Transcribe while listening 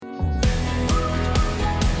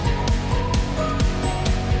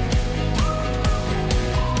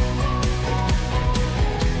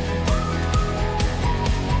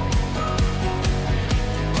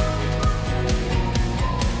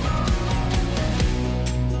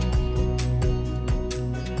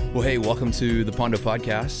Well, hey, welcome to the Pondo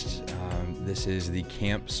Podcast. This is the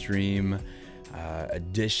Camp Stream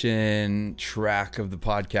edition track of the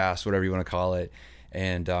podcast, whatever you want to call it.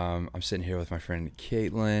 And I'm sitting here with my friend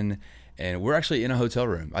Caitlin, and we're actually in a hotel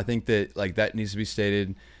room. I think that that needs to be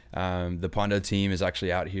stated. The Pondo team is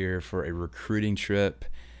actually out here for a recruiting trip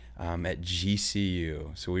at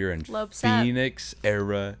GCU. So we are in Phoenix,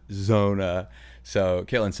 Arizona. So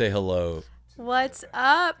Caitlin, say hello. What's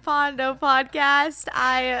up, Pondo Podcast?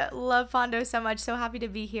 I love Pondo so much. So happy to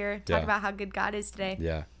be here. Talk about how good God is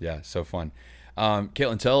today. Yeah, so fun.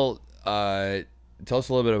 Caitlin, tell us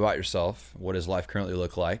a little bit about yourself. What does life currently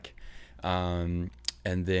look like? And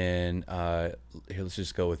then here, let's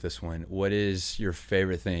just go with this one. What is your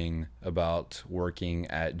favorite thing about working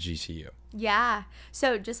at GCU? Yeah.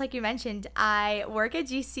 So just like you mentioned, I work at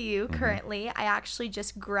GCU currently. I actually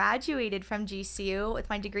just graduated from GCU with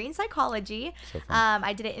my degree in psychology. So fun.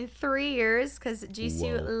 I did it in 3 years because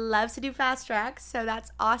GCU loves to do fast tracks. So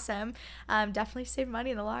that's awesome. Definitely save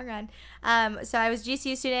money in the long run. So I was a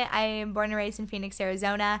GCU student. I am born and raised in Phoenix,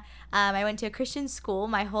 Arizona. I went to a Christian school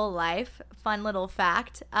my whole life. Fun little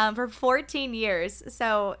fact. For 14 years.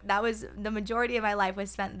 So that was the majority of my life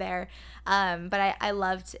was spent there. But I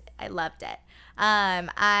loved it.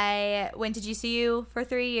 I went to GCU for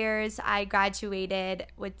 3 years. I graduated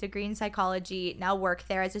with degree in psychology, now work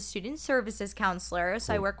there as a student services counselor.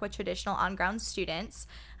 So I work with traditional on-ground students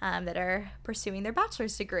that are pursuing their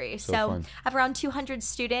bachelor's degree. So I have around 200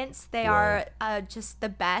 students. They are just the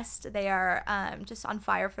best. They are just on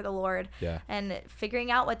fire for the Lord and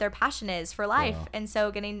figuring out what their passion is for life. Wow. And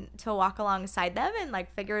so getting to walk alongside them and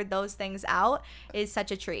figure those things out is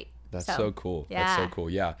such a treat. That's so cool. Yeah. That's so cool.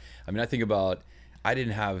 Yeah. I mean, I think about, I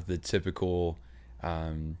didn't have the typical,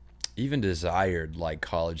 even desired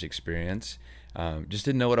college experience. Just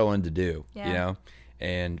didn't know what I wanted to do, you know?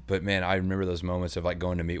 But man, I remember those moments of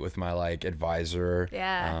going to meet with my advisor,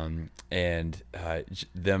 and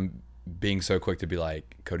them being so quick to be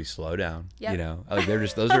like, Cody, slow down, you know? They're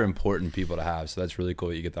just, those are important people to have. So that's really cool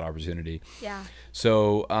that you get that opportunity. Yeah.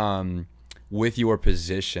 So, with your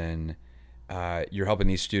position, you're helping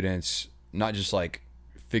these students not just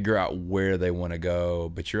figure out where they want to go,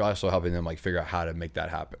 but you're also helping them figure out how to make that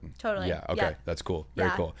happen. Totally. Yeah. Okay. Yeah. That's cool. Very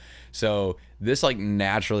cool. So this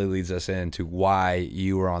naturally leads us into why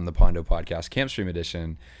you were on the Pondo Podcast Camp Stream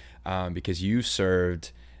Edition, because you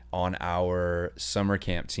served on our summer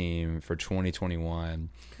camp team for 2021.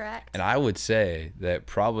 Correct. And I would say that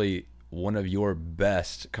probably one of your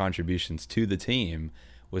best contributions to the team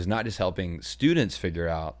was not just helping students figure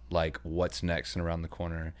out what's next and around the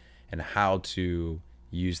corner and how to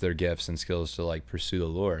use their gifts and skills to pursue the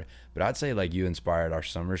Lord, but I'd say you inspired our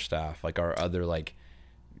summer staff, our other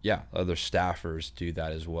other staffers do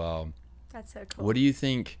that as well. That's so cool. What do you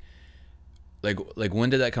think, when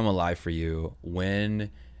did that come alive for you?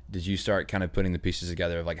 When did you start kind of putting the pieces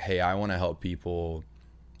together of hey, I want to help people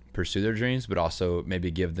pursue their dreams, but also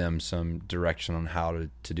maybe give them some direction on how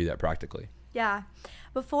to do that practically? Yeah.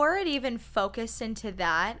 Before it even focused into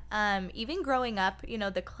that, even growing up,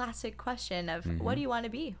 the classic question of what do you want to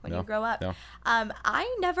be when you grow up?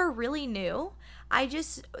 I never really knew.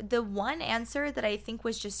 The one answer that I think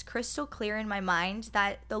was just crystal clear in my mind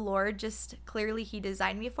that the Lord just clearly he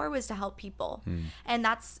designed me for was to help people. And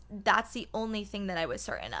that's the only thing that I was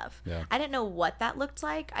certain of. Yeah. I didn't know what that looked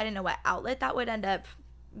like. I didn't know what outlet that would end up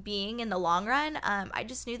being in the long run. I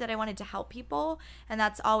just knew that I wanted to help people, and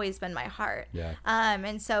that's always been my heart.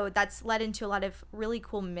 And so that's led into a lot of really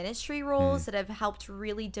cool ministry roles that have helped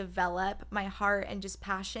really develop my heart and just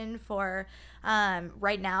passion for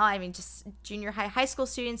right now. I mean, just junior high school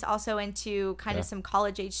students, also into kind of some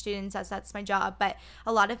college age students, as that's my job. But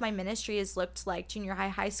a lot of my ministry has looked like junior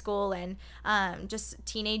high school, and just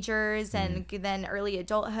teenagers, and then early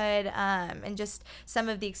adulthood, and just some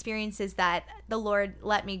of the experiences that the Lord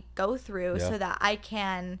let me go through so that I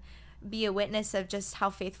can be a witness of just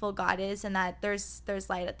how faithful God is, and that there's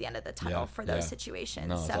light at the end of the tunnel for those situations.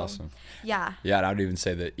 No, that's awesome. Yeah, and I would even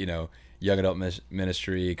say that young adult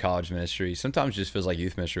ministry, college ministry, sometimes just feels like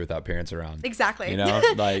youth ministry without parents around. Exactly.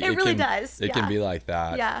 It really does. It can be like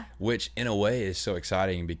that. Yeah. Which in a way is so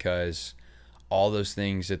exciting, because all those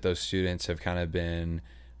things that those students have kind of been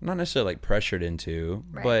not necessarily pressured into,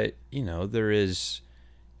 but there is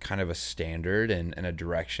kind of a standard and a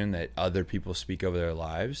direction that other people speak over their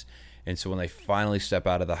lives. And so when they finally step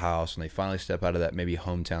out of the house, when they finally step out of that maybe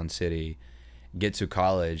hometown city, get to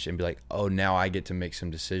college and be like, oh, now I get to make some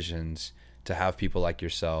decisions, to have people like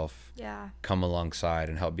yourself come alongside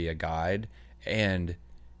and help be a guide, and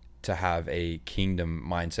to have a kingdom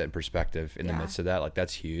mindset and perspective in the midst of that.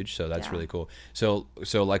 That's huge. So that's really cool. So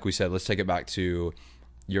like we said, let's take it back to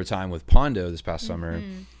your time with Pondo this past summer,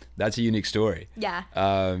 that's a unique story.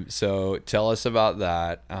 Yeah. So tell us about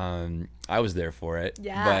that. I was there for it.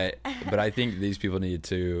 Yeah. But I think these people need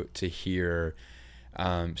to hear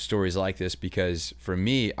stories like this, because for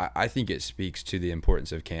me, I think it speaks to the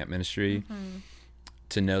importance of camp ministry,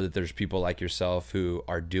 to know that there's people like yourself who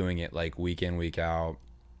are doing it like week in, week out,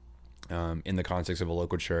 in the context of a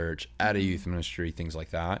local church, at a youth ministry, things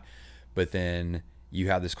like that. But then you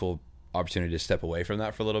have this cool opportunity to step away from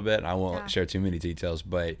that for a little bit. And I won't share too many details,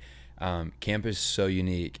 but camp is so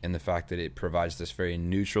unique in the fact that it provides this very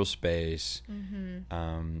neutral space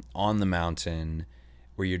on the mountain,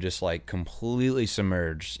 where you're just like completely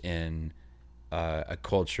submerged in a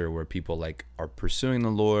culture where people like are pursuing the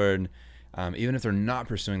Lord. Even if they're not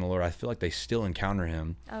pursuing the Lord, I feel like they still encounter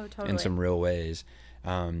him in some real ways.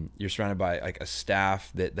 You're surrounded by like a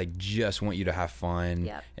staff that like just want you to have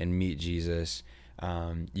fun and meet Jesus.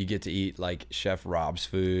 You get to eat like Chef Rob's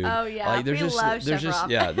food. Oh yeah, like,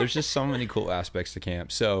 there's just so many cool aspects to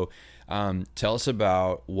camp. So tell us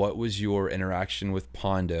about what was your interaction with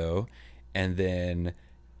Pondo, and then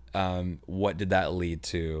what did that lead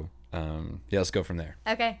to? Let's go from there.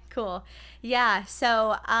 Okay, cool. Yeah,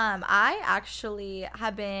 so I actually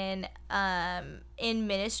have been in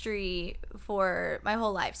ministry for my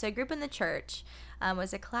whole life. So I grew up in the church,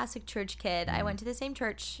 was a classic church kid. I went to the same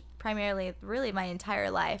church primarily, really my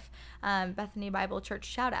entire life. Bethany Bible Church,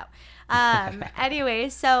 shout out. Anyway,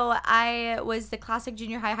 so I was the classic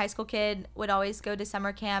junior high school kid, would always go to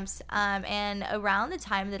summer camps. And around the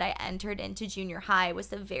time that I entered into junior high was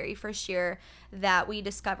the very first year that we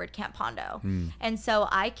discovered Camp Pondo. And so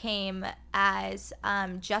I came as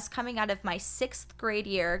just coming out of my 6th grade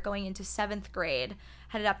year, going into 7th grade,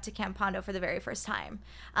 headed up to Camp Pondo for the very first time.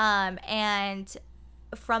 And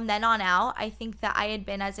from then on out, I think that I had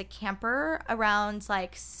been as a camper around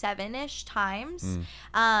like 7-ish times,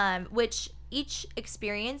 which each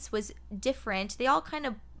experience was different. They all kind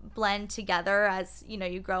of blend together as, you know,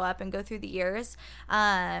 you grow up and go through the years.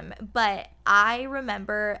 But I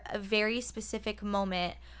remember a very specific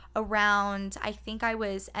moment around, I think I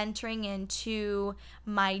was entering into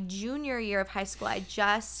my junior year of high school. I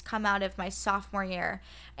just come out of my sophomore year,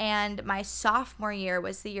 and my sophomore year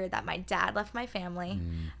was the year that my dad left my family.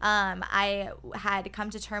 I had come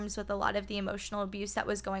to terms with a lot of the emotional abuse that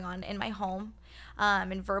was going on in my home,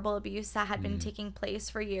 and verbal abuse that had been taking place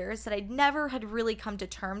for years that I'd never had really come to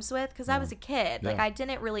terms with, because I was a kid. Like, I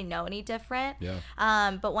didn't really know any different.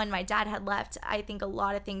 But when my dad had left, I think a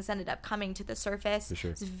lot of things ended up coming to the surface. For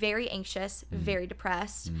sure. I was very anxious, very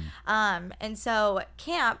depressed. And so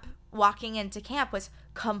walking into camp was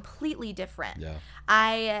completely different.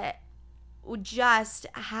 I just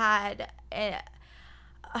had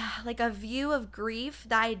a view of grief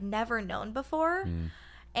that I'd never known before.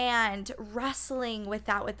 And wrestling with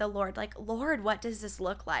that with the Lord, like, Lord, what does this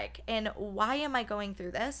look like? And why am I going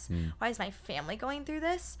through this? Why is my family going through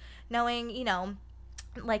this? Knowing, you know,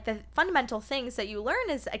 like the fundamental things that you learn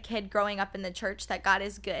as a kid growing up in the church, that God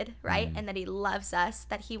is good, right? And that he loves us,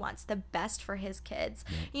 that he wants the best for his kids.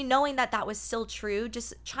 You knowing that that was still true,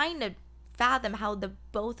 just trying to fathom how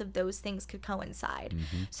both of those things could coincide.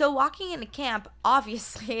 So walking into camp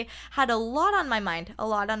obviously had a lot on my mind, a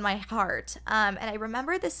lot on my heart. And I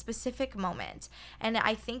remember this specific moment, and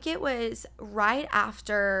I think it was right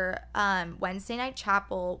after Wednesday night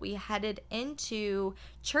chapel. We headed into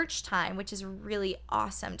church time, which is a really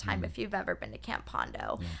awesome time if you've ever been to Camp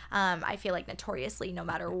Pondo. I feel like notoriously, no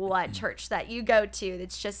matter what church that you go to,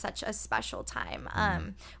 it's just such a special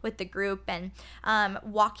time with the group. And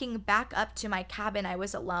walking back up to my cabin, I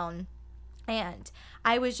was alone, and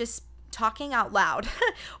I was just talking out loud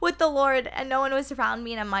with the Lord, and no one was around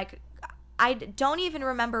me. And I'm like, I don't even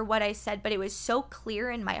remember what I said, but it was so clear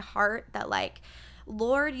in my heart that, like,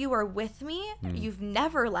 Lord, you are with me. You've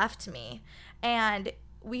never left me, and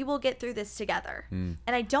we will get through this together. And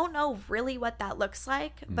I don't know really what that looks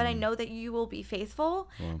like, but I know that you will be faithful,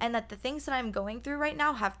 and that the things that I'm going through right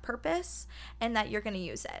now have purpose, and that you're going to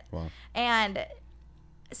use it. And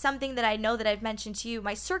something that I know that I've mentioned to you,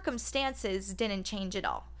 my circumstances didn't change at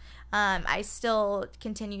all. I still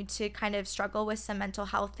continued to kind of struggle with some mental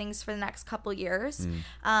health things for the next couple years,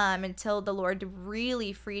 until the Lord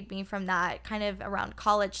really freed me from that kind of around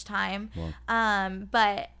college time.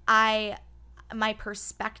 But my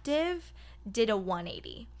perspective did a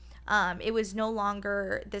 180. it was no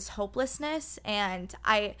longer this hopelessness, and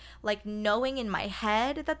I like knowing in my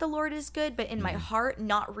head that the Lord is good, but in my heart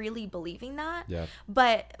not really believing that. Yeah.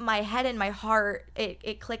 But my head and my heart,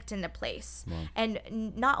 it clicked into place. Wow. And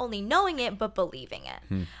not only knowing it, but believing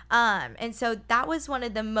it. And so that was one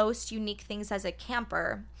of the most unique things as a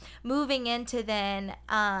camper. Moving into then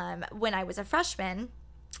when I was a freshman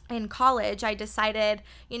in college, I decided,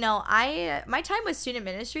 my time with student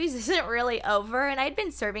ministries isn't really over, and I'd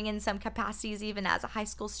been serving in some capacities even as a high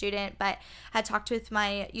school student, but had talked with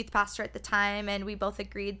my youth pastor at the time, and we both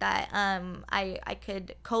agreed that I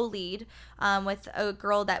could co-lead with a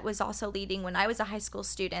girl that was also leading when I was a high school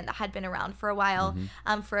student that had been around for a while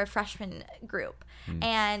for a freshman group.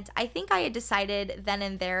 And I think I had decided then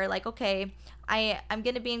and there, like, okay, I'm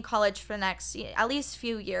going to be in college for the next at least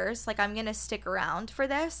few years. Like, I'm going to stick around for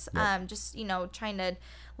this. Yep. Just, trying to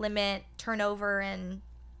limit turnover and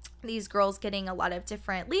these girls getting a lot of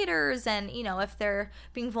different leaders. And, if they're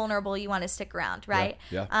being vulnerable, you want to stick around, right?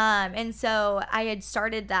 Yeah. And so I had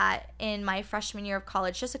started that in my freshman year of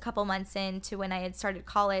college, just a couple months into when I had started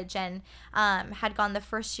college, and had gone the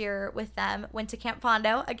first year with them, went to Camp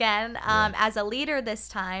Pondo again as a leader this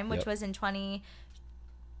time, which was in 2019.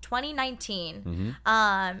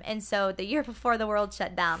 And so the year before the world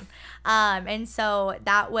shut down. And so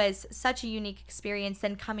that was such a unique experience,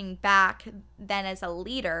 then coming back then as a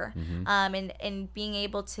leader, and being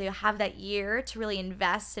able to have that year to really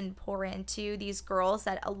invest and pour into these girls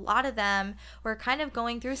that a lot of them were kind of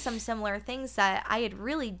going through some similar things that I had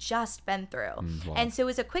really just been through. Wow. And so it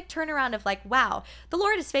was a quick turnaround of like, wow, the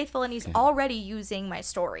Lord is faithful, and he's already using my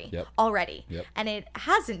story already. And it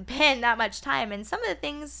hasn't been that much time, and some of the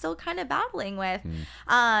things still kind of battling with.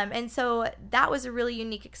 And so that was a really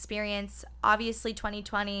unique experience. Obviously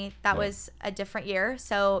 2020, that was a different year,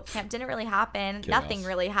 so camp didn't really happen. Chaos. Nothing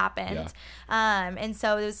really happened. And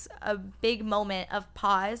so it was a big moment of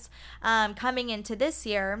pause. Coming into this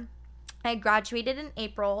year, I graduated in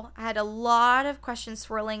April. I had a lot of questions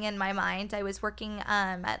swirling in my mind. I was working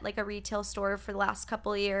at like a retail store for the last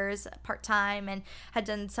couple of years part-time, and had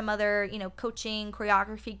done some other, coaching,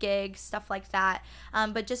 choreography gigs, stuff like that.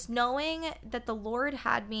 But just knowing that the Lord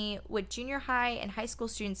had me with junior high and high school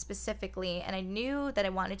students specifically, and I knew that I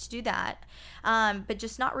wanted to do that, but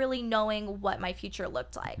just not really knowing what my future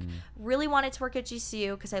looked like. Really wanted to work at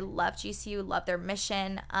GCU because I love GCU, love their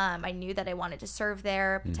mission. I knew that I wanted to serve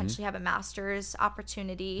there, potentially have a master's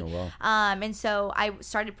opportunity. Oh, wow. And so I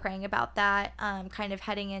started praying about that, kind of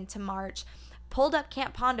heading into March. Pulled up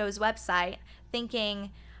Camp Pondo's website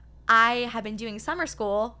thinking, I have been doing summer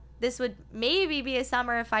school. This would maybe be a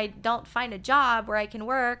summer if I don't find a job where I can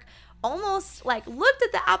work. Almost like looked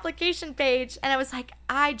at the application page, and I was like,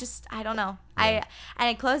 I don't know. And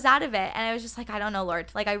I closed out of it, and I was just like, I don't know,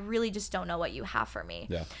 Lord. Like, I really just don't know what you have for me.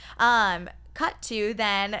 Cut to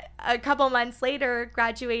then a couple months later,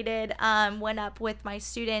 graduated, went up with my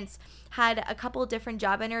students, had a couple different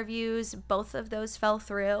job interviews. Both of those fell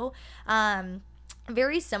through.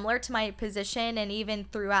 Very similar to my position, and even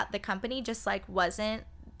throughout the company, just like wasn't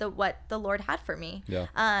what the Lord had for me.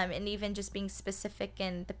 And even just being specific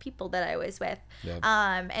in the people that I was with.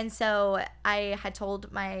 And so I had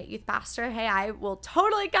told my youth pastor, hey, I will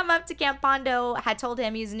totally come up to Camp Pondo. I had told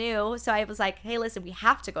him, he's new, so I was like, hey, listen, we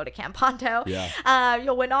have to go to Camp Pondo.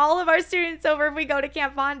 You'll win all of our students over if we go to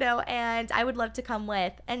Camp Pondo, and I would love to come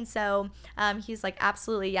with. And so he's like,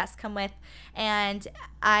 absolutely, yes, come with. And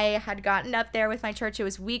I had gotten up there with my church. It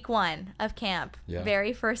was week 1 of camp,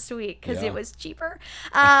 very first week, because it was cheaper.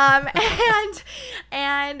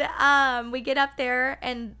 And we get up there,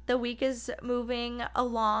 and the week is moving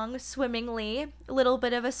along swimmingly. A little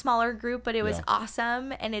bit of a smaller group, but it was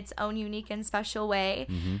awesome in its own unique and special way.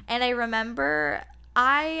 And I remember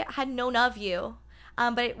I had known of you,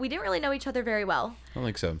 but we didn't really know each other very well. I don't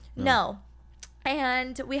think so. No.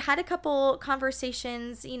 And we had a couple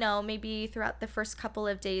conversations, maybe throughout the first couple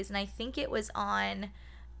of days. And I think it was on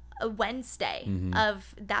a Wednesday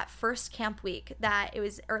of that first camp week that it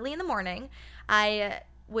was early in the morning. I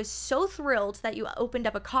was so thrilled that you opened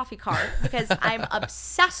up a coffee cart because I'm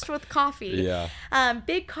obsessed with coffee.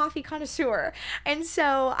 Big coffee connoisseur. And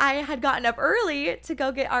so I had gotten up early to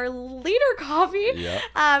go get our leader coffee,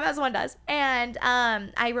 as one does. And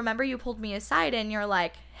I remember you pulled me aside and you're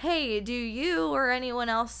like, hey, do you or anyone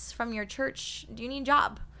else from your church, do you need a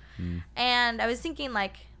job? And I was thinking,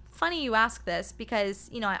 like, funny you ask this because,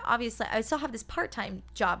 I still have this part-time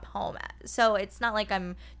job home. So it's not like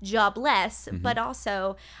I'm jobless, but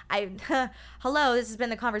also hello, this has been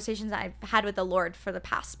the conversations I've had with the Lord for the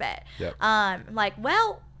past bit. Like,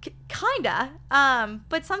 well, Kinda.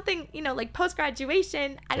 But something, like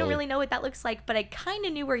post-graduation, I don't really know what that looks like, but I kind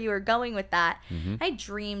of knew where you were going with that. I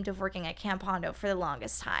dreamed of working at Camp Hondo for the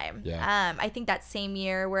longest time. Yeah. I think that same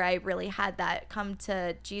year where I really had that come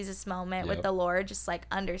to Jesus moment with the Lord, just like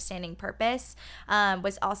understanding purpose,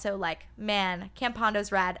 was also like, man, Camp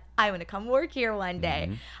Hondo's rad. I want to come work here one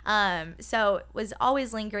day. So it was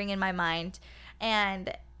always lingering in my mind.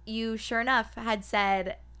 And you, sure enough, had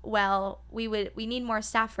said, well, we need more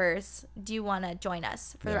staffers. Do you want to join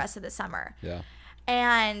us for the rest of the summer? Yeah.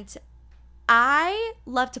 And I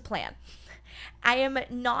love to plan. I am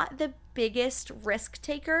not the biggest risk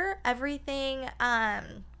taker. Everything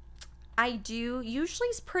I do usually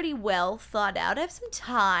is pretty well thought out. I have some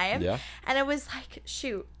time. Yeah. And I was like,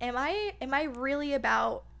 shoot, am I really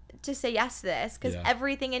about to say yes to this? Because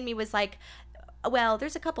everything in me was like, well,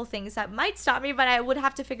 there's a couple things that might stop me, but I would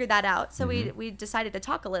have to figure that out. So we decided to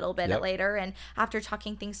talk a little bit later. And after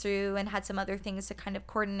talking things through and had some other things to kind of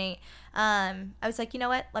coordinate, I was like, you know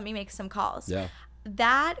what? Let me make some calls. Yeah.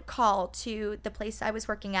 That call to the place I was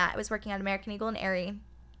working at American Eagle and Aerie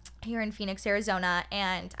here in Phoenix, Arizona.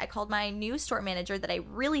 And I called my new store manager that I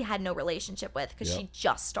really had no relationship with because she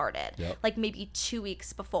just started, like maybe 2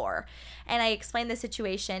 weeks before. And I explained the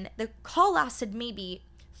situation. The call lasted maybe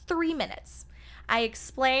 3 minutes. I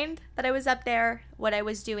explained that I was up there, what I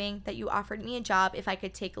was doing, that you offered me a job if I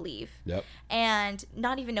could take leave. And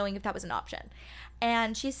not even knowing if that was an option.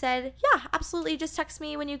 And she said, yeah, absolutely. Just text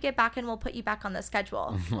me when you get back and we'll put you back on the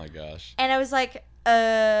schedule. Oh my gosh. And I was like,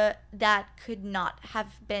 that could not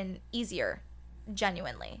have been easier,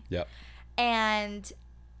 genuinely. And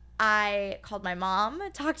I called my mom,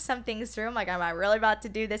 talked some things through. I'm like, am I really about to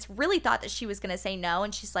do this? Really thought that she was going to say no.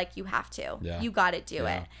 And she's like, you have to. You got to do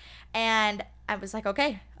it. And I was like,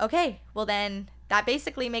 okay. Well, then that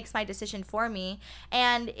basically makes my decision for me.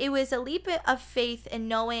 And it was a leap of faith in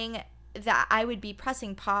knowing that I would be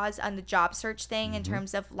pressing pause on the job search thing in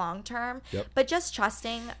terms of long term, but just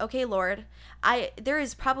trusting, okay, Lord, there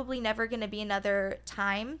is probably never going to be another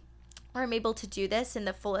time where I'm able to do this in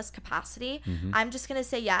the fullest capacity. I'm just going to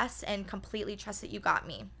say yes and completely trust that you got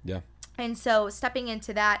me. And so stepping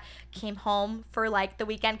into that, came home for like the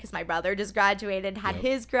weekend because my brother just graduated, had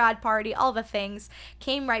his grad party, all the things,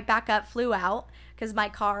 came right back up, flew out because my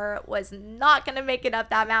car was not going to make it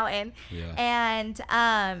up that mountain. And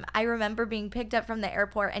I remember being picked up from the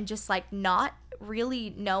airport and just like not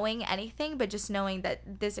really knowing anything, but just knowing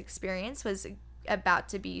that this experience was about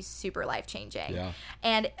to be super life-changing.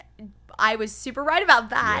 And I was super right about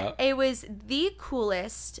that. It was the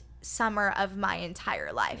coolest summer of my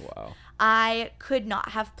entire life. Wow. I could not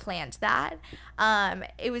have planned that.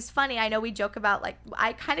 It was funny. I know we joke about like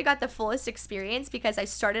I kind of got the fullest experience because I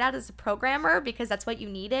started out as a programmer because that's what you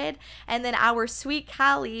needed. And then our sweet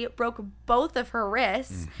Callie broke both of her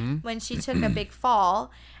wrists when she took a big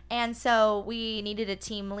fall. And so we needed a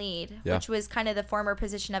team lead, which was kind of the former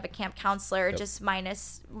position of a camp counselor, just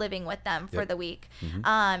minus living with them for the week.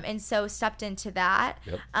 And so stepped into that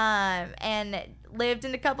and lived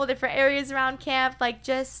in a couple different areas around camp, like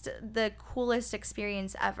just the coolest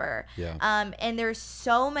experience ever. And there's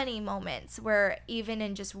so many moments where even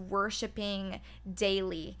in just worshiping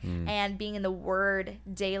daily and being in the Word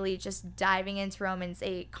daily, just diving into Romans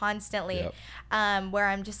 8 constantly, where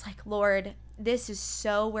I'm just like, Lord, this is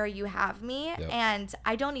so where you have me, and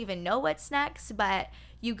I don't even know what's next, but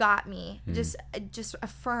you got me. Just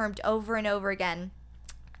affirmed over and over again.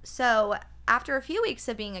 So after a few weeks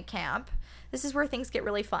of being at camp, this is where things get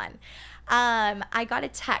really fun. I got a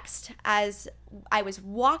text as I was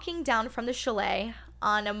walking down from the chalet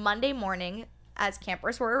on a Monday morning as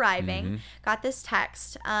campers were arriving. Got this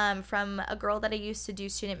text from a girl that I used to do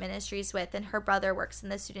student ministries with, and her brother works in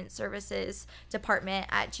the student services department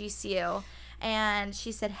at GCU. And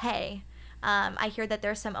she said, hey, I hear that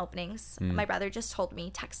there's some openings. My brother just told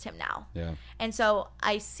me, text him now. And so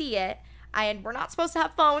I see it. And we're not supposed to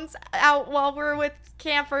have phones out while we're with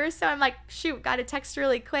campers. So I'm like, shoot, got to text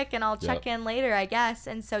really quick and I'll check in later, I guess.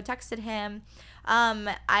 And so texted him.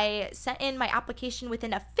 I sent in my application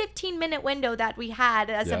within a 15-minute window that we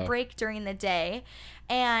had as a break during the day,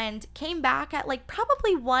 and came back at like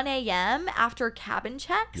probably 1 a.m. after cabin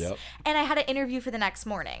checks. And I had an interview for the next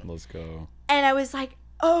morning. Let's go. And I was like,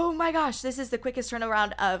 oh my gosh, this is the quickest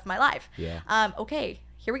turnaround of my life. Okay,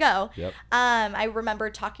 here we go. I remember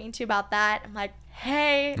talking to you about that. I'm like,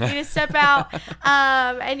 hey, you need to step out.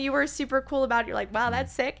 And you were super cool about it. You're like, wow,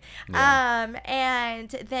 that's sick. Yeah. And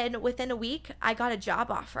then within a week, I got a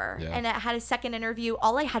job offer. Yeah. And I had a second interview.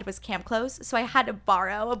 All I had was camp clothes. So I had to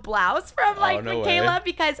borrow a blouse from like no Michaela way.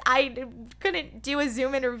 because I couldn't do a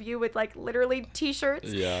Zoom interview with like literally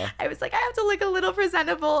t-shirts. Yeah. I was like, I have to look a little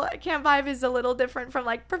presentable. Camp Vibe is a little different from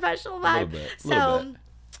like professional vibe. Little bit.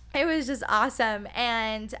 It was just awesome.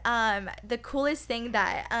 And the coolest thing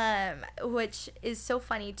that, which is so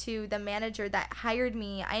funny too, the manager that hired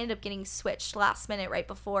me, I ended up getting switched last minute right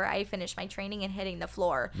before I finished my training and hitting the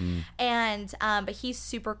floor. And, but he's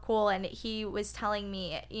super cool. And he was telling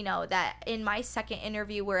me, you know, that in my second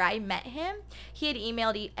interview where I met him, he had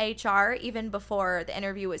emailed HR even before the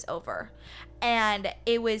interview was over. And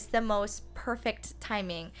it was the most perfect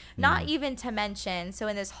timing. Not even to mention, so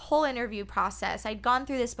in this whole interview process, I'd gone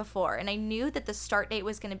through this before, and I knew that the start date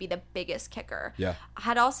was going to be the biggest kicker. Yeah. I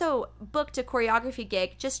had also booked a choreography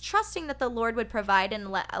gig, just trusting that the Lord would provide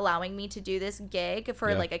and allowing me to do this gig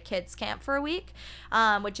for like a kids camp for a week,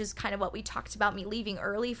 which is kind of what we talked about me leaving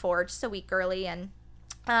early for, just a week early. And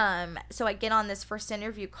so I get on this first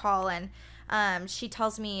interview call, and she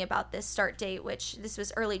tells me about this start date, which this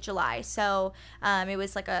was early July. So it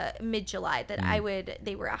was like a mid-July that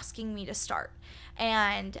they were asking me to start.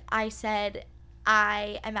 And I said,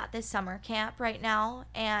 I am at this summer camp right now,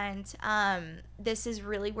 and this is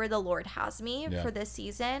really where the Lord has me for this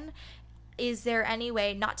season. Is there any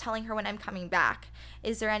way, not telling her when I'm coming back,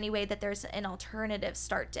 is there any way that there's an alternative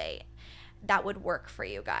start date that would work for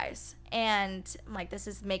you guys? And I'm like, this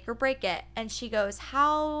is make or break it. And she goes,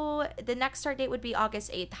 the next start date would be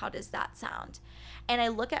August 8th. How does that sound? And I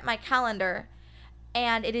look at my calendar,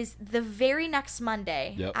 and it is the very next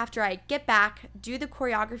Monday after I get back, do the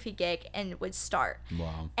choreography gig, and would start.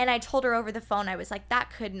 Wow. And I told her over the phone, I was like, that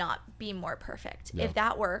could not be more perfect. If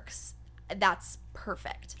that works, that's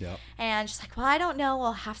perfect. And she's like, well, I don't know.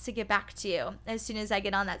 I'll have to get back to you as soon as I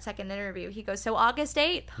get on that second interview. He goes, so August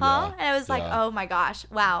 8th, huh? And I was like, oh my gosh,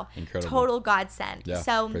 wow. Incredible. Total godsend.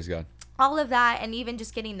 So praise God. all of that, and even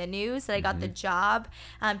just getting the news that I got the job,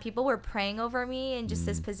 people were praying over me in just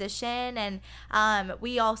this position, and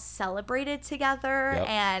we all celebrated together,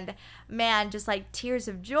 and man, just like tears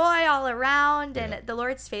of joy all around, and the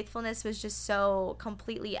Lord's faithfulness was just so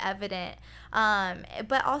completely evident.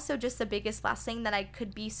 But also just the biggest blessing that I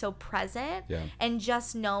could be so present, and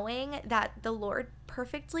just knowing that the Lord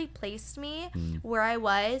perfectly placed me where I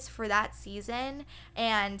was for that season,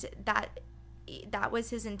 and that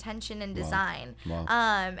was his intention and design. Wow.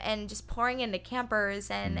 And just pouring into campers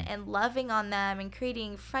and loving on them and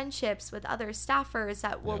creating friendships with other staffers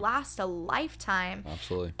that will last a lifetime.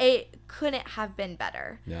 Absolutely. It couldn't have been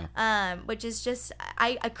better. Which is just,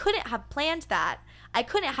 I couldn't have planned that. I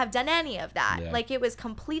couldn't have done any of that. Like, it was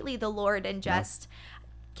completely the Lord, and just,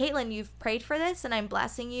 Caitlin, you've prayed for this, and I'm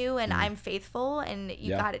blessing you, and I'm faithful, and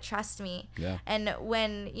you got to trust me. And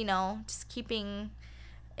when, just keeping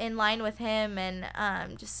in line with him, and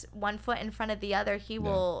just one foot in front of the other, he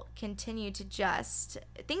will continue to just,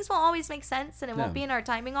 things won't always make sense, and it won't be in our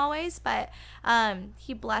timing always, but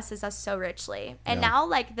he blesses us so richly. And now,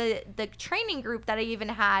 like, the training group that I even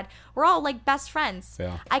had, we're all like best friends.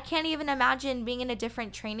 I can't even imagine being in a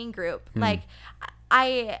different training group. Like,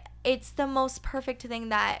 it's the most perfect thing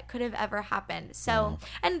that could have ever happened. So,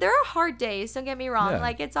 and there are hard days, don't get me wrong.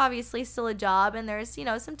 Like, it's obviously still a job, and there's,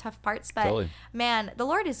 some tough parts, but man, the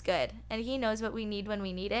Lord is good, and he knows what we need when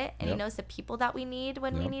we need it, and he knows the people that we need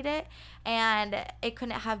when we need it, and it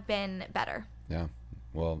couldn't have been better.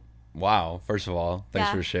 Well, wow. First of all,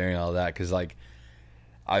 thanks for sharing all that, because, like,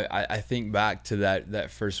 I think back to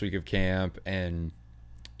that first week of camp, and,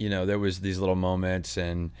 there was these little moments,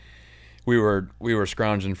 and we were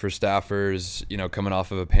scrounging for staffers, coming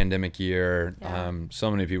off of a pandemic year.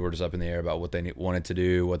 So many people were just up in the air about what they wanted to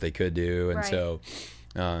do, what they could do. And so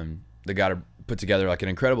they got to put together like an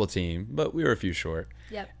incredible team, but we were a few short.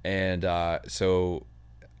 And so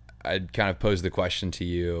I'd kind of posed the question to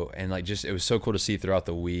you, and like, just, it was so cool to see throughout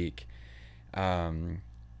the week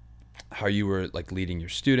how you were like leading your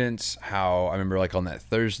students. How I remember, like, on that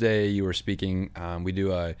Thursday you were speaking. We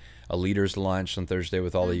do a leaders lunch on Thursday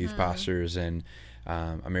with all the youth pastors, and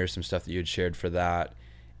I remember some stuff that you had shared for that,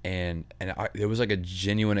 and there was like a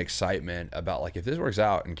genuine excitement about, like, if this works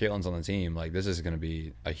out and Caitlin's on the team, like, this is going to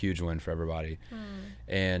be a huge win for everybody.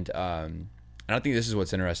 And I think this is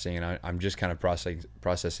what's interesting, and I'm just kind of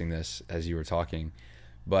processing this as you were talking,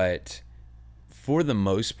 but for the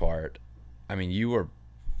most part, I mean, you were,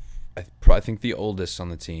 I think, the oldest on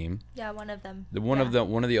the team. Yeah, one of them. One of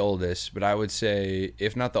the oldest, but I would say,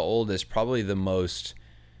 if not the oldest, probably the most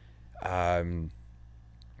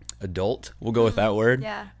adult, we'll go with that word.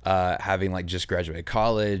 Yeah. Having like just graduated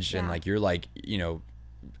college and like you're like,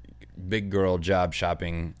 big girl job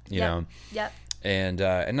shopping, you know. Yep. And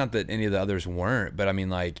not that any of the others weren't, but I mean,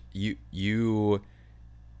 like you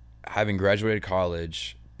having graduated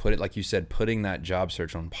college, like you said, putting that job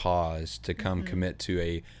search on pause to come commit to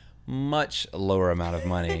a much lower amount of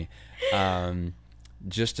money,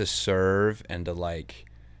 just to serve and to like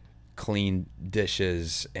clean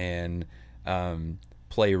dishes and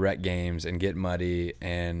play rec games and get muddy.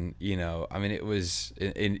 And, I mean, it was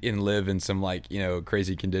in live in some like,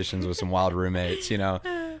 crazy conditions with some wild roommates,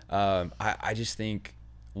 I just think,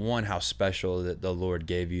 one, how special that the Lord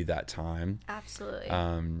gave you that time. Absolutely.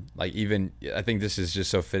 Like even, I think this is just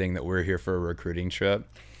so fitting that we're here for a recruiting trip.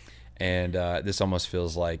 And this almost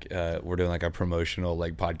feels like we're doing like a promotional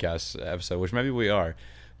like podcast episode, which maybe we are.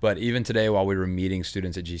 But even today, while we were meeting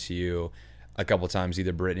students at GCU, a couple of times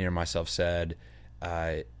either Brittany or myself said,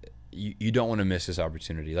 you don't want to miss this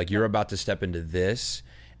opportunity. Like you're about to step into this,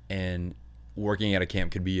 and working at a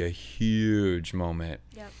camp could be a huge moment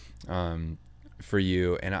for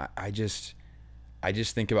you. And I just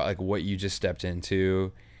think about like what you just stepped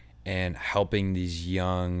into and helping these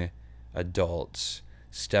young adults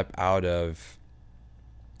step out of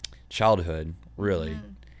childhood really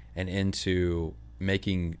and into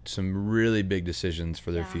making some really big decisions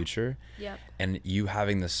for their future. Yep. And you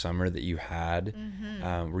having the summer that you had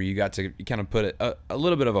where you got to kind of put a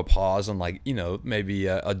little bit of a pause on like, maybe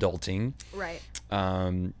adulting. Right.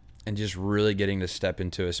 And just really getting to step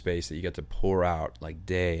into a space that you get to pour out like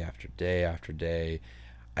day after day after day.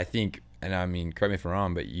 I think, and I mean, correct me if I'm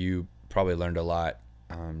wrong, but you probably learned a lot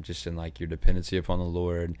just in like your dependency upon the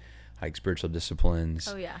Lord, like spiritual disciplines.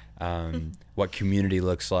 Oh yeah. What community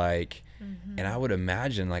looks like. And I would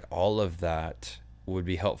imagine like all of that would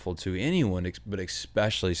be helpful to anyone, but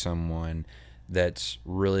especially someone that's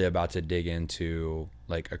really about to dig into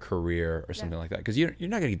like a career or something like that. Because you're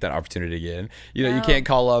not going to get that opportunity again. You can't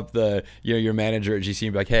call up the your manager at GC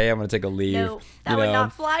and be like, hey, I'm going to take a leave. No, that would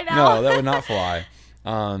not fly now. No, that would not fly.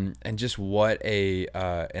 And just what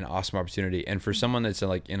an awesome opportunity. And for someone that's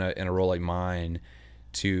like in a role like mine,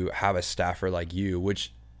 to have a staffer like you,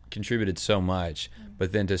 which contributed so much,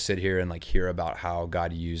 but then to sit here and like hear about how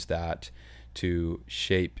God used that to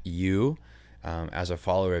shape you as a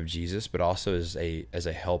follower of Jesus, but also as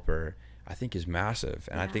a helper, I think is massive.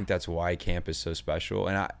 And I think that's why camp is so special.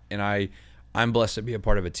 And I'm blessed to be a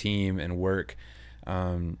part of a team and work,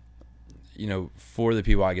 for the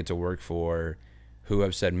people I get to work for, who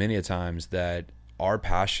have said many a times that our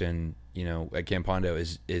passion, at Camp Pondo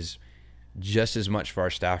is just as much for our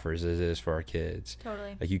staffers as it is for our kids.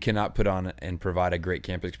 Totally. Like you cannot put on and provide a great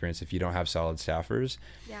camp experience if you don't have solid staffers.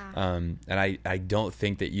 Yeah. And I don't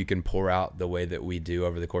think that you can pour out the way that we do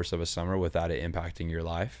over the course of a summer without it impacting your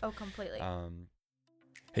life. Oh, completely.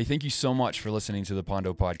 Hey, thank you so much for listening to the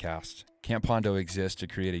Pondo podcast. Camp Pondo exists to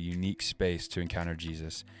create a unique space to encounter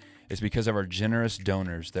Jesus. It's because of our generous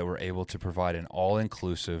donors that we're able to provide an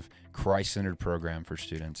all-inclusive, Christ-centered program for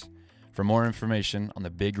students. For more information on the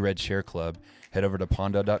Big Red Chair Club, head over to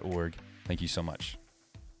pondo.org. Thank you so much.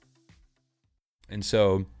 And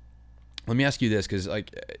so let me ask you this, because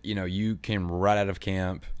you came right out of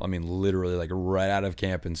camp. I mean, literally like right out of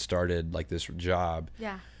camp and started like this job.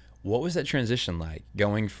 Yeah. What was that transition like,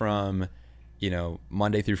 going from,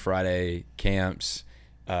 Monday through Friday camps,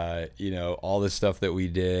 all the stuff that we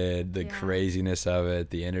did, the craziness of it,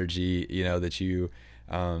 the energy, that you...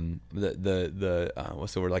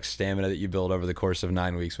 what's the word, like stamina that you build over the course of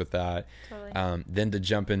 9 weeks with that. Totally. Then to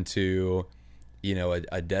jump into,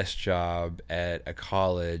 a desk job at a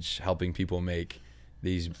college, helping people make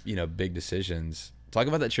these, big decisions. Talk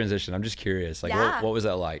about that transition. I'm just curious. Like, what was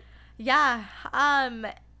that like? Yeah.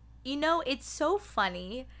 It's so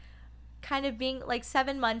funny kind of being like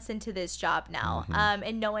 7 months into this job now,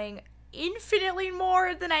 and knowing infinitely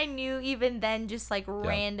more than I knew even then, just like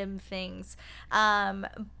random things.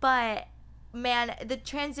 But man, the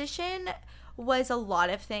transition was a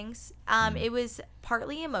lot of things. It was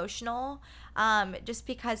partly emotional, just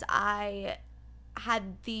because I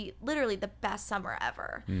had literally the best summer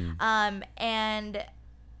ever. And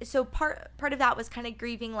so part of that was kind of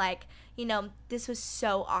grieving, like, this was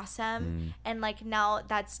so awesome. And like, now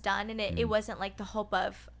that's done. And it wasn't like the hope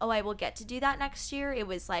of, I will get to do that next year. It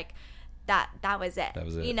was like, that was it. That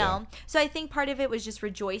was it. So I think part of it was just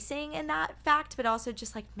rejoicing in that fact, but also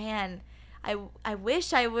just like, man, I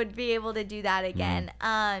wish I would be able to do that again.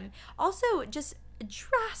 Also just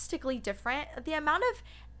drastically different. The amount of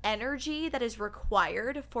energy that is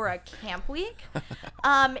required for a camp week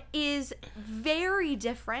is very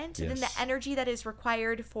different than the energy that is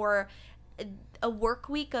required for a work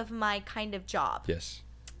week of my kind of job. Yes.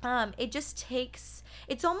 It just takes,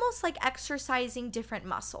 it's almost like exercising different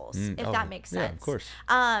muscles, if that makes sense. Yeah, of course.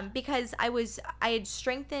 Because I had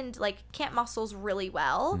strengthened like camp muscles really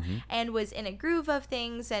well and was in a groove of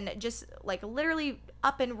things and just like literally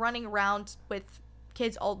up and running around with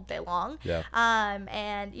kids all day long. Yeah.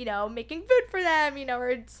 And, making food for them,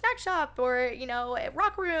 or snack shop or, a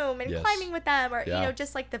rock room and climbing with them or,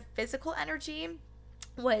 just like the physical energy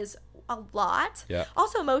was a lot. Yeah.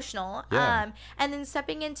 Also emotional. Yeah. And then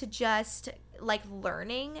stepping into just like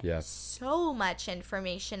learning so much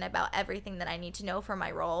information about everything that I need to know for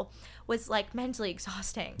my role was like mentally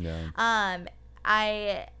exhausting. Yeah.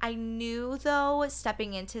 I knew though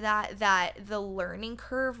stepping into that the learning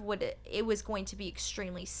curve was going to be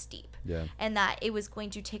extremely steep. Yeah. And that it was going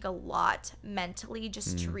to take a lot mentally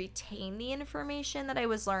just to retain the information that I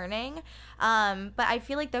was learning. But I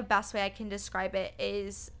feel like the best way I can describe it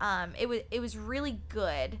is it was really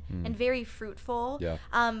good and very fruitful. Yeah.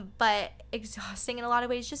 But exhausting in a lot of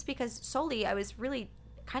ways just because solely I was really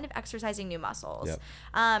kind of exercising new muscles.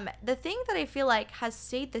 Yep. The thing that I feel like has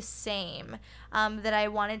stayed the same that I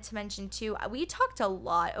wanted to mention too, we talked a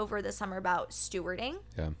lot over the summer about stewarding.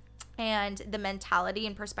 Yeah. And the mentality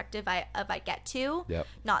and perspective I get to. Yep.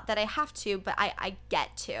 Not that I have to, but I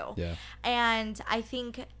get to. Yeah. And I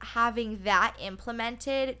think having that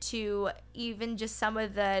implemented to even just some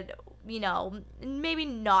of the, maybe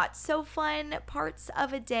not so fun parts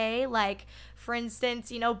of a day, like for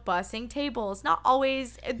instance, bussing tables, not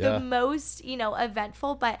always the most,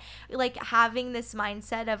 eventful, but like having this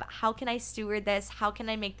mindset of how can I steward this? How can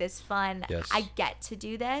I make this fun? Yes. I get to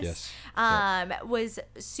do this. Yes. Was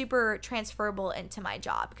super transferable into my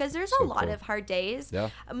job because there's So a lot cool. of hard days,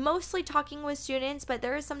 mostly talking with students, but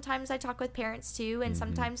there are sometimes I talk with parents too. And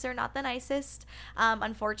sometimes they're not the nicest.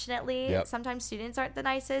 Unfortunately, sometimes students aren't the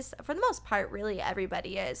nicest. For the most part, really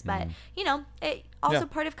everybody is, but it also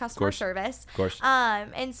part of customer service. Of course.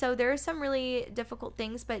 And so there are some really difficult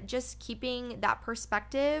things, but just keeping that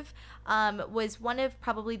perspective was one of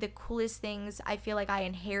probably the coolest things I feel like I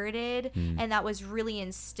inherited, and that was really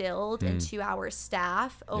instilled into our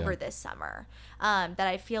staff over this summer, that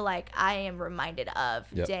I feel like I am reminded of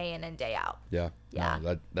day in and day out. Yeah.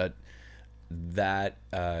 No,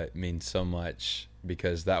 that means so much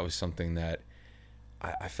because that was something that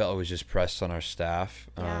I felt was just pressed on our staff.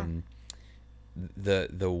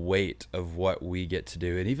 The weight of what we get to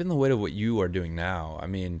do, and even the weight of what you are doing now. I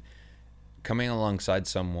mean, coming alongside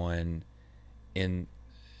someone in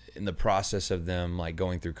the process of them like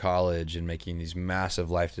going through college and making these massive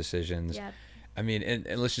life decisions. I mean,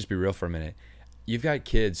 and let's just be real for a minute. You've got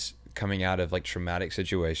kids coming out of like traumatic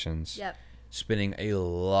situations, spending a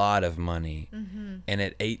lot of money, and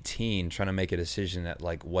at 18 trying to make a decision at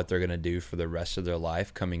like what they're gonna do for the rest of their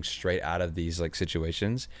life, coming straight out of these like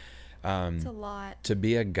situations. It's a lot. To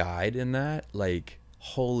be a guide in that, like,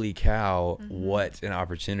 holy cow, what an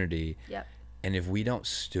opportunity. And if we don't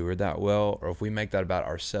steward that well, or if we make that about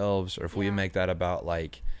ourselves, or if we make that about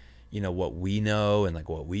like, what we know and like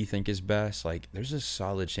what we think is best, like there's a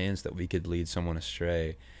solid chance that we could lead someone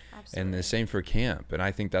astray. Absolutely. And the same for camp. And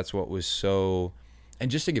I think that's what was so, and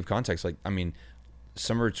just to give context, like, I mean,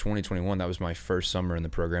 summer 2021, that was my first summer in the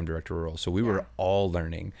program director role. So we were all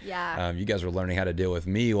learning. You guys were learning how to deal with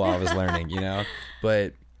me while I was learning,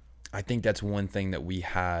 But I think that's one thing that we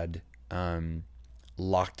had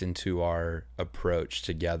locked into our approach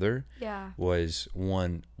together. Was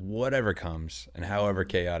one, whatever comes and however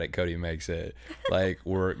chaotic Cody makes it, like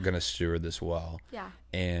we're going to steward this well.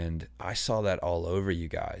 And I saw that all over you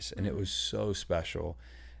guys, and it was so special.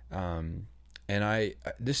 And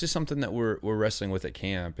this is something that we're wrestling with at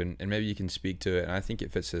camp, and maybe you can speak to it. And I think it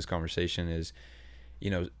fits this conversation is,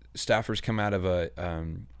 staffers come out of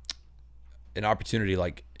an opportunity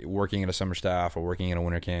like working at a summer staff or working at a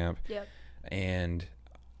winter camp. And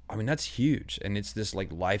I mean, that's huge. And it's this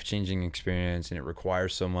like life-changing experience, and it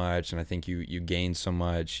requires so much. And I think you gain so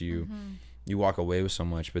much, you walk away with so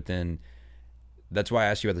much, but then that's why I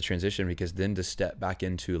asked you about the transition, because then to step back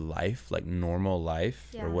into life, like normal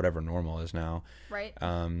life or whatever normal is now,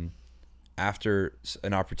 after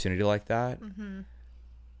an opportunity like that,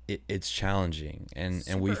 it's challenging. And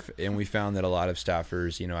we found that a lot of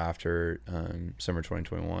staffers, after summer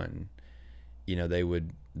 2021,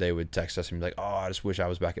 they would text us and be like, oh, I just wish I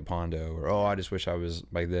was back at Pondo, or oh, I just wish I was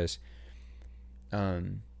like this.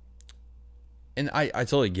 And I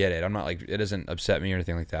totally get it. I'm not like, it doesn't upset me or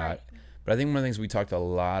anything like that. But I think one of the things we talked a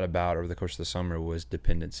lot about over the course of the summer was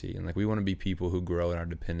dependency. And like, we want to be people who grow in our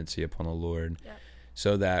dependency upon the Lord,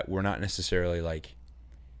 so that we're not necessarily like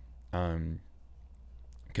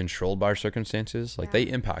controlled by our circumstances. Like they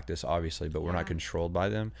impact us obviously, but we're not controlled by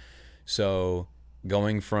them. So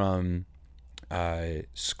going from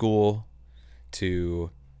school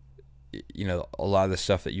to, you know, a lot of the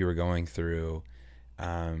stuff that you were going through,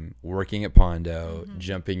 working at Pondo,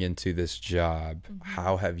 jumping into this job,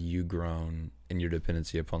 how have you grown in your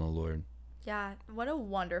dependency upon the Lord? Yeah, what a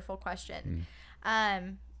wonderful question.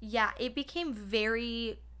 It became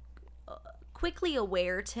very quickly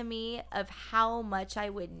aware to me of how much I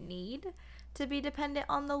would need to be dependent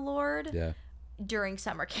on the Lord during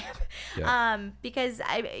summer camp. Because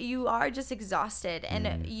you are just exhausted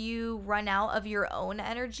and you run out of your own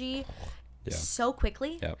energy so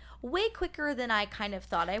quickly, way quicker than I kind of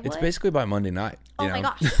thought I would. It's basically by Monday night. Oh my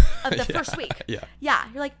gosh, of the first week. You're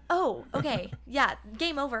like, oh, okay,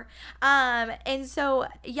 game over. And so,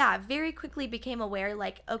 very quickly became aware,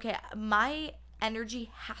 like, okay, my energy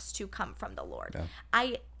has to come from the Lord.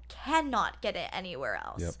 I cannot get it anywhere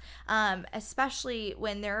else. Especially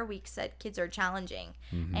when there are weeks that kids are challenging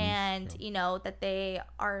and you know that they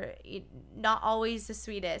are not always the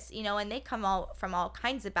sweetest, you know, and they come out from all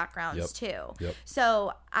kinds of backgrounds too.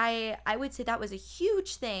 So I would say that was a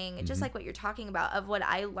huge thing, just like what you're talking about, of what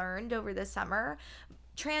I learned over the summer.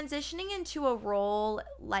 Transitioning into a role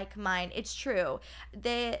like mine, it's true,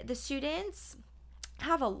 the students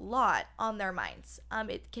have a lot on their minds.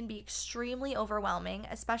 It can be extremely overwhelming,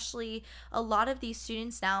 especially a lot of these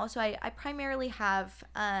students now. So I primarily have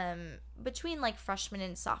between like freshman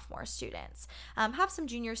and sophomore students, have some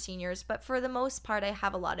junior seniors, but for the most part I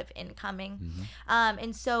have a lot of incoming.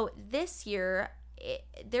 And so this year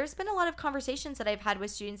there's been a lot of conversations that I've had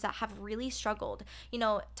with students that have really struggled. You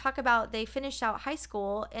know, talk about they finished out high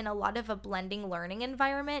school in a lot of a blending learning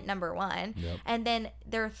environment, number one, and then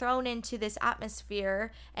they're thrown into this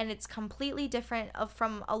atmosphere and it's completely different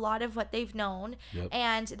from a lot of what they've known,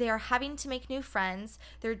 and they are having to make new friends.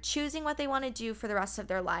 They're choosing what they want to do for the rest of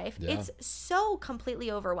their life. It's so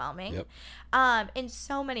completely overwhelming in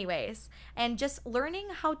so many ways, and just learning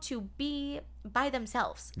how to be by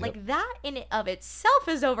themselves, like that in and of itself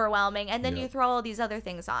is overwhelming, and then you throw all these other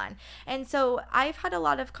things on. And so I've had a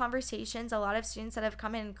lot of conversations, a lot of students that have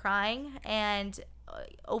come in crying and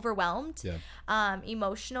overwhelmed,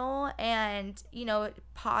 emotional, and you know,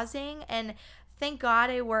 pausing. And thank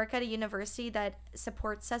God I work at a university that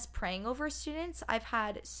supports us praying over students. I've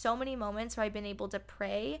had so many moments where I've been able to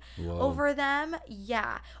pray over them.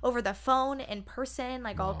 Over the phone, in person.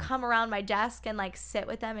 Like I'll come around my desk and like sit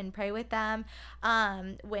with them and pray with them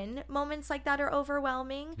when moments like that are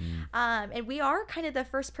overwhelming. And we are kind of the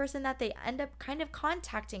first person that they end up kind of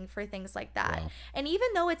contacting for things like that. And even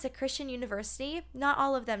though it's a Christian university, not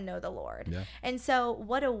all of them know the Lord. And so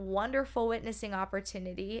what a wonderful witnessing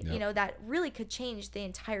opportunity, you know, that really could change the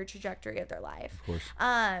entire trajectory of their life. Of course.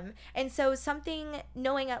 And so something,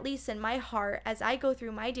 knowing at least in my heart as I go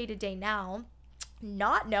through my day-to-day now,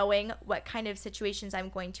 not knowing what kind of situations I'm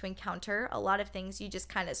going to encounter, a lot of things you just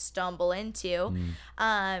kind of stumble into,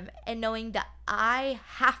 and knowing that I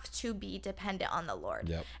have to be dependent on the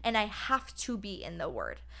Lord, and I have to be in the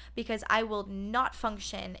Word, because I will not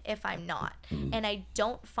function if I'm not, and I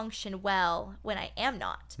don't function well when I am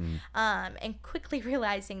not, and quickly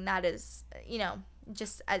realizing that is, you know,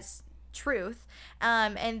 just as truth,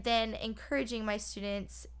 and then encouraging my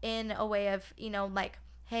students in a way of, you know, like,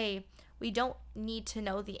 hey, we don't need to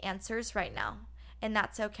know the answers right now, and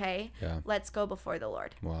that's okay. Let's go before the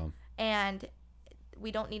Lord. And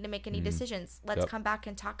we don't need to make any decisions. Let's come back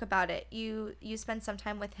and talk about it. You spend some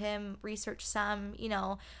time with him, research some, you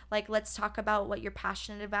know, like let's talk about what you're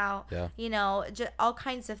passionate about, you know, all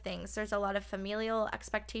kinds of things. There's a lot of familial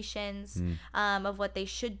expectations of what they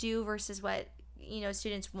should do versus what, you know,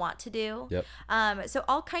 students want to do. So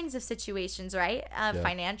all kinds of situations, right?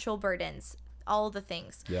 Financial burdens, all the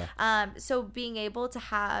things. So being able to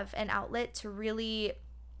have an outlet to really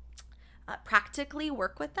practically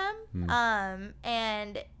work with them,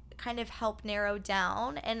 and kind of help narrow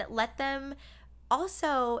down and let them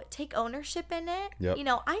also take ownership in it. You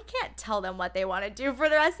know, I can't tell them what they want to do for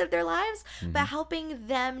the rest of their lives, but helping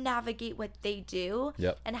them navigate what they do,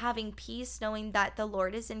 and having peace knowing that the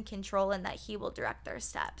Lord is in control and that he will direct their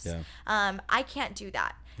steps. I can't do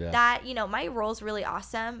that. That, you know, my role is really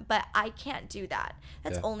awesome, but I can't do that.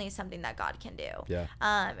 That's only something that God can do.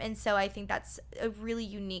 And so I think that's a really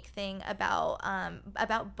unique thing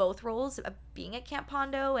about both roles, being at Camp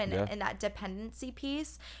Pondo and that dependency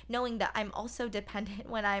piece, knowing that I'm also dependent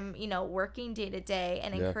when I'm, you know, working day to day,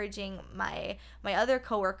 and encouraging my other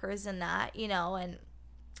coworkers in that, you know,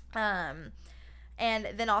 and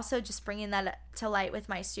then also just bringing that to light with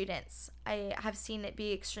my students. I have seen it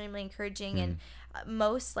be extremely encouraging, and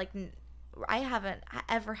most, like I haven't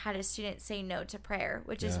ever had a student say no to prayer,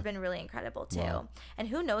 which has been really incredible too. Wow. And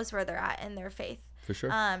who knows where they're at in their faith. For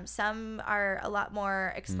sure. Some are a lot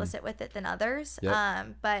more explicit with it than others.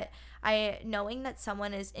 Yep. But knowing that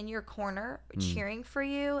someone is in your corner, cheering for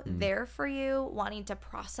you, there for you, wanting to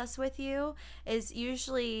process with you is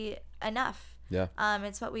usually enough. Yeah.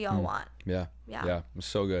 It's what we all want. Yeah. It's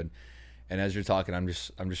so good. And as you're talking, I'm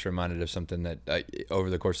just reminded of something that over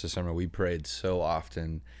the course of the summer we prayed so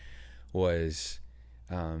often was,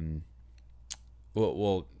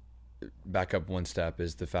 well, back up one step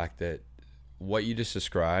is the fact that what you just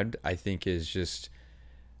described, I think, is just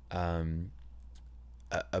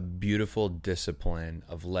a beautiful discipline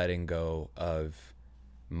of letting go of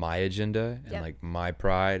my agenda and like my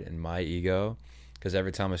pride and my ego. Because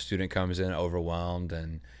every time a student comes in overwhelmed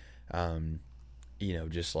and,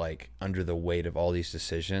 just like under the weight of all these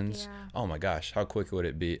decisions, oh my gosh, how quick would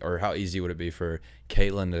it be, or how easy would it be for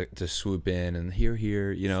Caitlin to swoop in and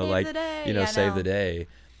here, save the day.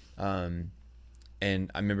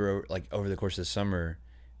 And I remember like over the course of the summer,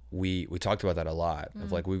 we talked about that a lot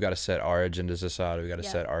of like, we've got to set our agendas aside. We've got to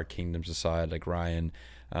set our kingdoms aside. Like Ryan,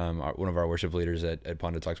 one of our worship leaders at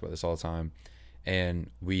Pondo talks about this all the time.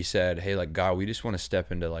 And we said, hey, like, God, we just want to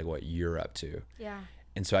step into like what you're up to. Yeah.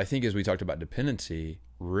 And so I think as we talked about dependency,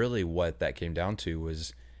 really what that came down to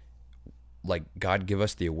was like, God, give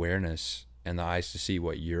us the awareness and the eyes to see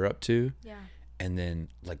what you're up to. Yeah. And then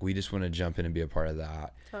like, we just want to jump in and be a part of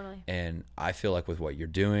that. Totally. And I feel like with what you're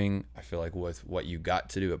doing, I feel like with what you got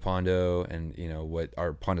to do at Pondo and, what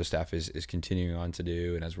our Pondo staff is continuing on to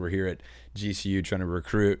do. And as we're here at GCU trying to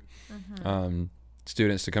recruit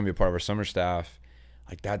students to come be a part of our summer staff,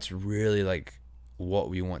 like that's really like what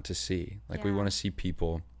we want to see. Like we want to see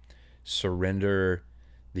people surrender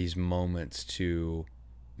these moments to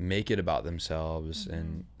make it about themselves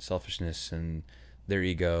and selfishness and their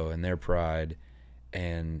ego and their pride.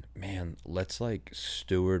 And man, let's like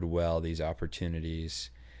steward well these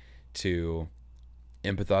opportunities to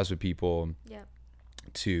empathize with people,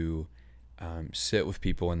 to sit with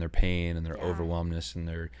people in their pain and their overwhelmness and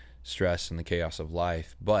their stress and the chaos of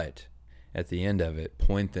life. But at the end of it,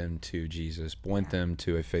 point them to Jesus, point them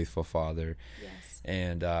to a faithful Father. Yes.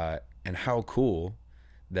 And how cool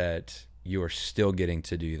that you are still getting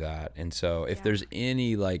to do that. And so if there's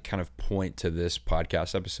any like kind of point to this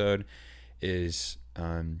podcast episode is,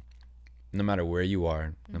 no matter where you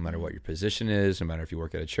are, no matter what your position is, no matter if you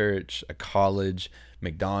work at a church, a college,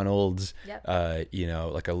 McDonald's,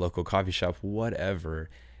 like a local coffee shop, whatever,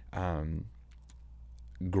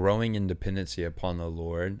 growing in dependency upon the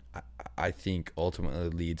Lord, I think ultimately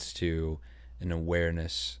leads to an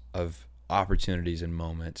awareness of opportunities and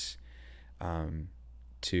moments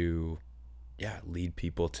to lead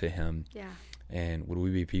people to Him. Yeah. And would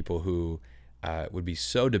we be people who would be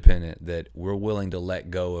so dependent that we're willing to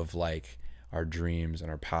let go of like our dreams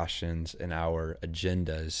and our passions and our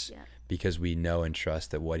agendas because we know and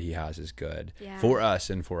trust that what He has is good for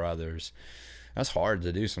us and for others. That's hard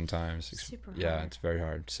to do sometimes. Super hard. Yeah, it's very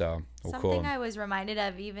hard. So something I was reminded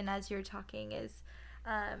of even as you were talking is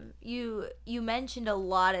you mentioned a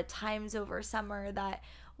lot of times over summer that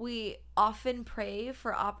we often pray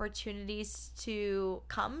for opportunities to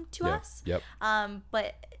come to us. Yep.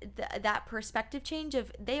 But that perspective change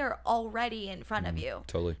of they are already in front of you.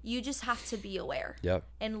 Totally. You just have to be aware. Yep.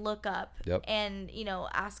 And look up. Yep. And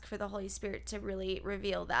ask for the Holy Spirit to really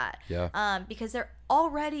reveal that. Yeah. Because they're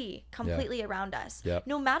already completely around us. Yep.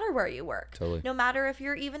 No matter where you work. Totally. No matter if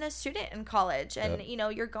you're even a student in college and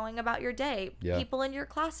you're going about your day. Yep. People in your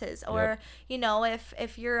classes, or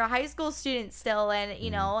if you're a high school student still and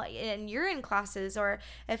and you're in classes, or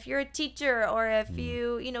if you're a teacher, or if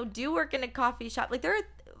you do work in a coffee shop, like there are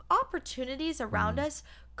opportunities around us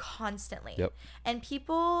constantly. Yep. And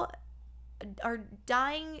people are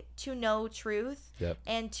dying to know truth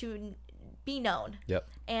and to be known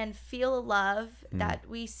and feel a love that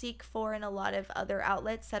we seek for in a lot of other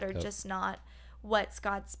outlets that are just not what's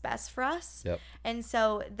God's best for us. Yep. And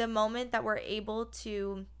so the moment that we're able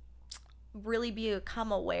to really become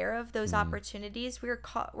aware of those opportunities,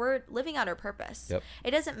 we're living out our purpose. Yep.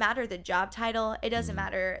 It doesn't matter the job title, it doesn't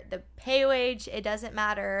matter the pay wage, it doesn't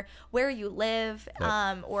matter where you live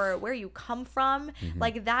or where you come from.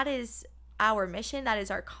 Like that is our mission, that is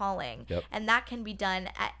our calling. Yep. And that can be done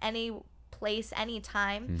at any place,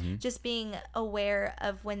 anytime. Just being aware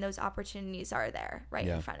of when those opportunities are there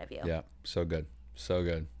in front of you. Yeah. So good.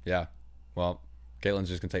 Yeah. Well, Caitlin's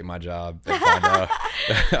just gonna take my job. No,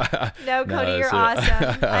 Cody, you're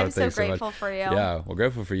awesome. I'm so grateful for you. Yeah, well,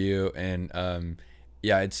 grateful for you, and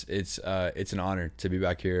Yeah, it's an honor to be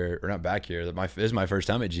back here, or not back here. This is my first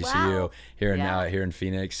time at GCU here in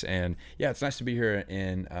Phoenix, and yeah, it's nice to be here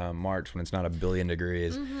in March when it's not 1 billion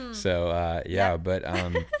degrees. So but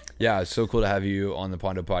yeah, it's so cool to have you on the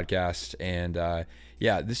Pondo podcast, and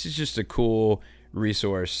this is just a cool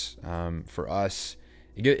resource for us.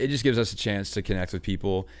 It just gives us a chance to connect with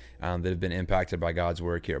people that have been impacted by God's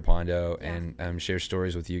work here at Pondo, and share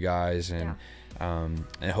stories with you guys, and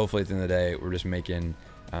hopefully at the end of the day, we're just making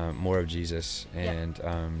more of Jesus, and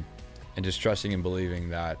just trusting and believing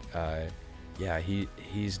that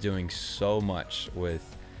he's doing so much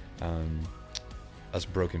with us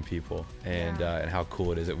broken people, and how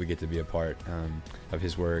cool it is that we get to be a part of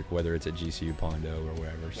his work, whether it's at GCU Pondo or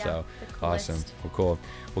wherever. So awesome. Well, cool.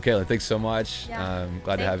 Well, Caitlin, thanks so much.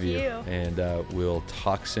 Glad to have you. And we'll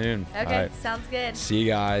talk soon. Okay, sounds good. See you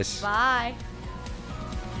guys. Bye.